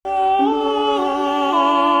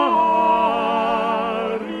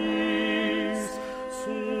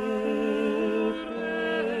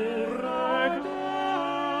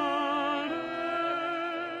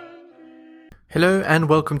Hello and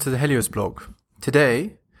welcome to the Helios blog.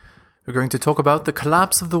 Today, we're going to talk about the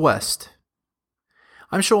collapse of the West.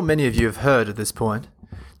 I'm sure many of you have heard at this point,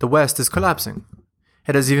 the West is collapsing.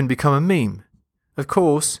 It has even become a meme. Of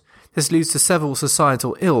course, this leads to several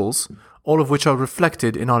societal ills, all of which are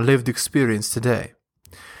reflected in our lived experience today.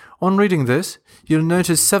 On reading this, you'll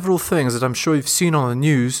notice several things that I'm sure you've seen on the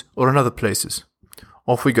news or in other places.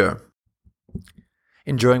 Off we go.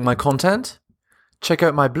 Enjoying my content? Check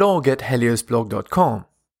out my blog at heliosblog.com.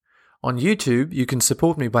 On YouTube, you can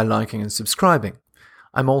support me by liking and subscribing.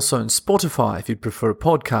 I'm also on Spotify if you'd prefer a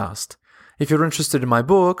podcast. If you're interested in my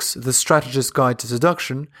books, The Strategist's Guide to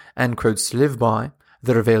Seduction and Quotes to Live By,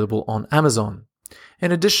 they're available on Amazon.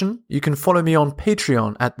 In addition, you can follow me on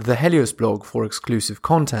Patreon at the Helios blog for exclusive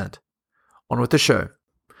content. On with the show.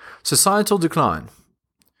 Societal decline.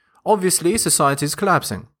 Obviously, society is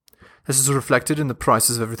collapsing. This is reflected in the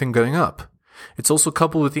prices of everything going up. It's also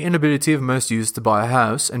coupled with the inability of most youths to buy a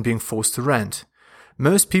house and being forced to rent.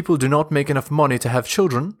 Most people do not make enough money to have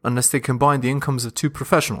children unless they combine the incomes of two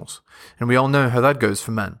professionals, and we all know how that goes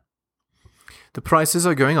for men. The prices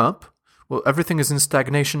are going up. Well, everything is in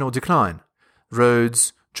stagnation or decline.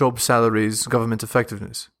 Roads, job salaries, government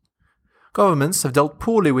effectiveness. Governments have dealt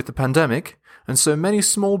poorly with the pandemic, and so many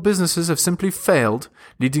small businesses have simply failed,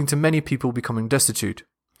 leading to many people becoming destitute.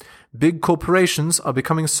 Big corporations are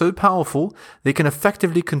becoming so powerful they can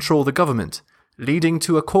effectively control the government, leading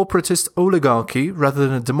to a corporatist oligarchy rather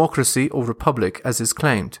than a democracy or republic as is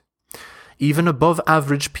claimed. Even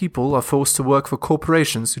above-average people are forced to work for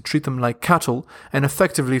corporations who treat them like cattle and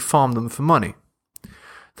effectively farm them for money.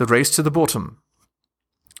 The race to the bottom.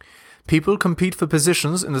 People compete for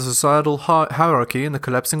positions in the societal hierarchy in the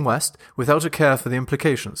collapsing West without a care for the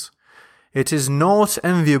implications. It is not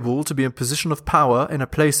enviable to be in a position of power in a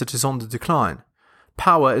place that is on the decline.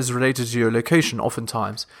 Power is related to your location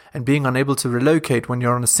oftentimes, and being unable to relocate when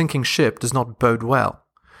you're on a sinking ship does not bode well.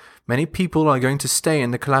 Many people are going to stay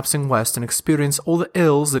in the collapsing West and experience all the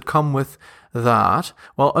ills that come with that,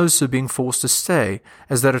 while also being forced to stay,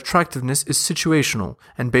 as their attractiveness is situational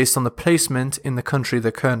and based on the placement in the country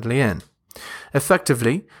they're currently in.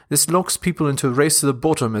 Effectively, this locks people into a race to the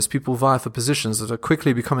bottom as people vie for positions that are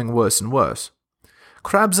quickly becoming worse and worse.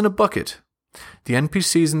 Crabs in a bucket. The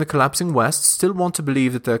NPCs in the collapsing West still want to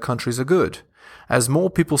believe that their countries are good. As more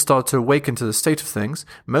people start to awaken to the state of things,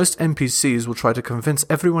 most NPCs will try to convince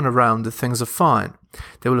everyone around that things are fine.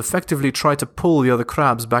 They will effectively try to pull the other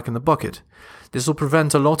crabs back in the bucket. This will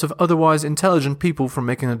prevent a lot of otherwise intelligent people from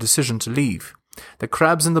making a decision to leave. The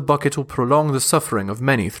crabs in the bucket will prolong the suffering of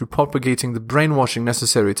many through propagating the brainwashing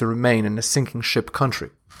necessary to remain in a sinking ship country.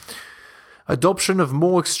 Adoption of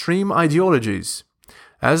more extreme ideologies.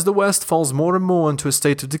 As the West falls more and more into a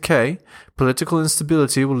state of decay, political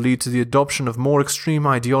instability will lead to the adoption of more extreme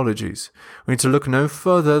ideologies. We need to look no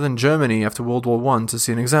further than Germany after World War I to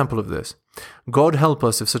see an example of this. God help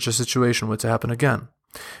us if such a situation were to happen again.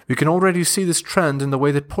 We can already see this trend in the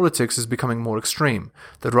way that politics is becoming more extreme.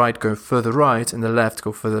 The right go further right and the left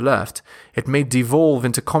go further left. It may devolve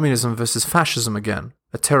into communism versus fascism again,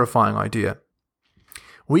 a terrifying idea.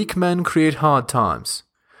 Weak men create hard times.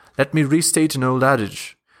 Let me restate an old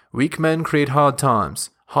adage. Weak men create hard times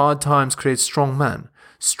create strong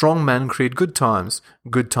men create good times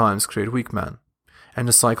create weak men. And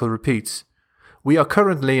the cycle repeats. We are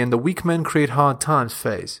currently in the weak men create hard times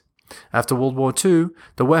phase. After World War II,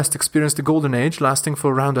 the West experienced a golden age lasting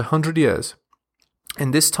for around 100 years.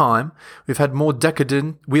 In this time, we have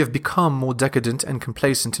become more decadent and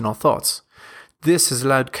complacent in our thoughts. This has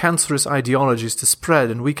allowed cancerous ideologies to spread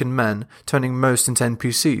and weaken men, turning most into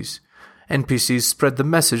NPCs. NPCs spread the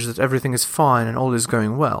message that everything is fine and all is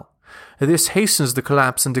going well. This hastens the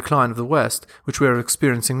collapse and decline of the West, which we are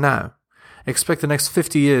experiencing now. Expect the next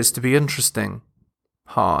 50 years to be interesting,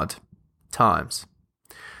 hard times.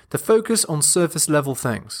 The focus on surface-level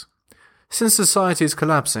things. Since society is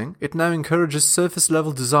collapsing, it now encourages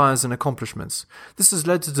surface-level desires and accomplishments. This has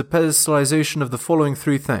led to the pedestalization of the following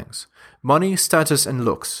three things: money, status, and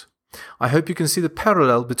looks. I hope you can see the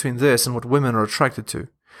parallel between this and what women are attracted to.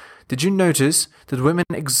 Did you notice that women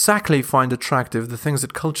exactly find attractive the things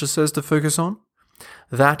that culture says to focus on?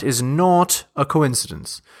 That is not a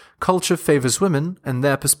coincidence. Culture favors women and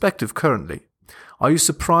their perspective currently. Are you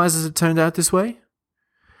surprised that it turned out this way?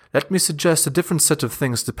 Let me suggest a different set of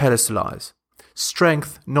things to pedestalize: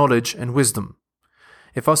 strength, knowledge, and wisdom.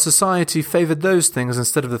 If our society favored those things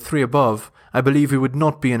instead of the three above, I believe we would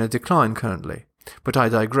not be in a decline currently. But I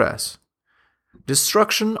digress.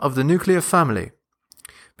 Destruction of the nuclear family.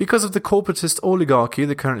 Because of the corporatist oligarchy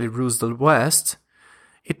that currently rules the West,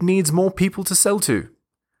 it needs more people to sell to.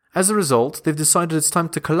 As a result, they've decided it's time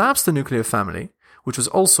to collapse the nuclear family, which was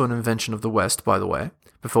also an invention of the West, by the way.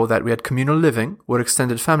 Before that, we had communal living, where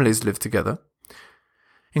extended families lived together.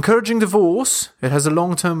 Encouraging divorce, it has a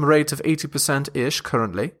long-term rate of 80%-ish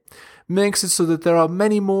currently, makes it so that there are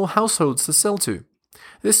many more households to sell to.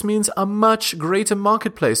 This means a much greater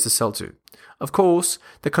marketplace to sell to. Of course,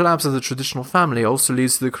 the collapse of the traditional family also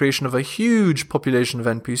leads to the creation of a huge population of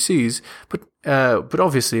NPCs, but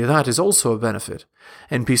obviously that is also a benefit.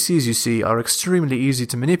 NPCs, you see, are extremely easy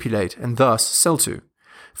to manipulate and thus sell to.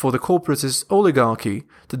 For the corporatist oligarchy,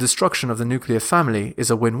 the destruction of the nuclear family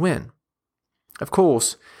is a win-win. Of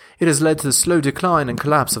course, it has led to the slow decline and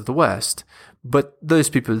collapse of the West, but those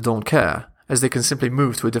people don't care, as they can simply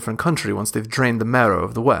move to a different country once they've drained the marrow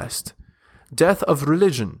of the West. Death of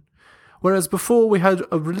religion. Whereas before we had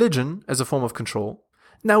a religion as a form of control,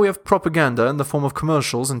 now we have propaganda in the form of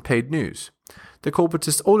commercials and paid news. The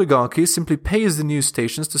corporatist oligarchy simply pays the news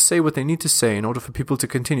stations to say what they need to say in order for people to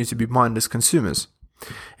continue to be mindless consumers.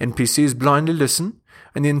 NPCs blindly listen,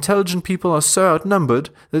 and the intelligent people are so outnumbered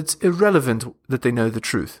that it's irrelevant that they know the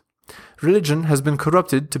truth. Religion has been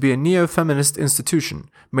corrupted to be a neo-feminist institution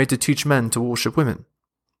made to teach men to worship women.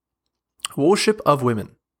 Worship of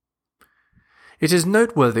women. It is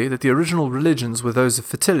noteworthy that the original religions were those of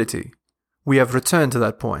fertility. We have returned to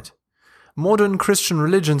that point. Modern Christian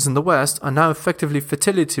religions in the West are now effectively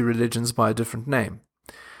fertility religions by a different name.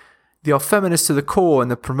 They are feminist to the core in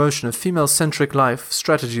the promotion of female-centric life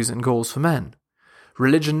strategies and goals for men.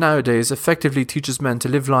 Religion nowadays effectively teaches men to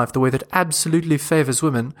live life the way that absolutely favors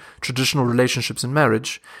women, traditional relationships and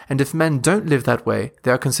marriage, and if men don't live that way, they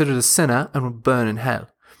are considered a sinner and will burn in hell.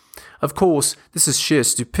 Of course, this is sheer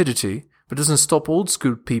stupidity, but doesn't stop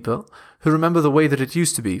old-school people who remember the way that it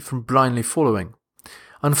used to be from blindly following.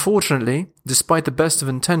 Unfortunately, despite the best of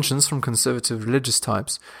intentions from conservative religious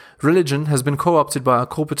types, religion has been co-opted by a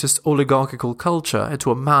corporatist oligarchical culture into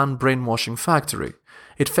a man-brainwashing factory.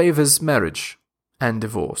 It favors marriage and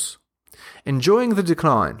divorce. Enjoying the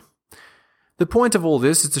decline. The point of all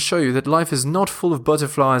this is to show you that life is not full of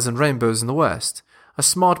butterflies and rainbows in the West. A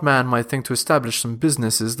smart man might think to establish some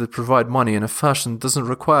businesses that provide money in a fashion that doesn't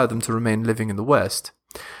require them to remain living in the West.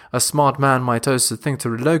 A smart man might also think to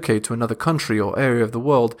relocate to another country or area of the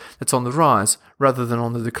world that's on the rise rather than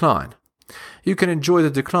on the decline. You can enjoy the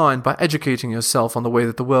decline by educating yourself on the way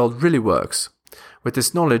that the world really works. With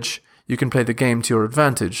this knowledge, you can play the game to your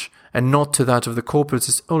advantage and not to that of the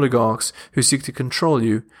corporatist oligarchs who seek to control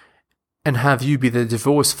you and have you be their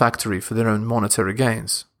divorce factory for their own monetary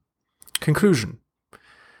gains. Conclusion.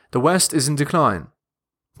 The West is in decline.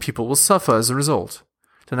 People will suffer as a result.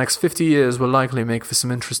 The next 50 years will likely make for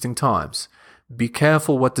some interesting times. Be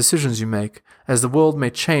careful what decisions you make, as the world may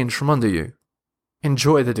change from under you.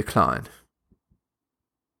 Enjoy the decline.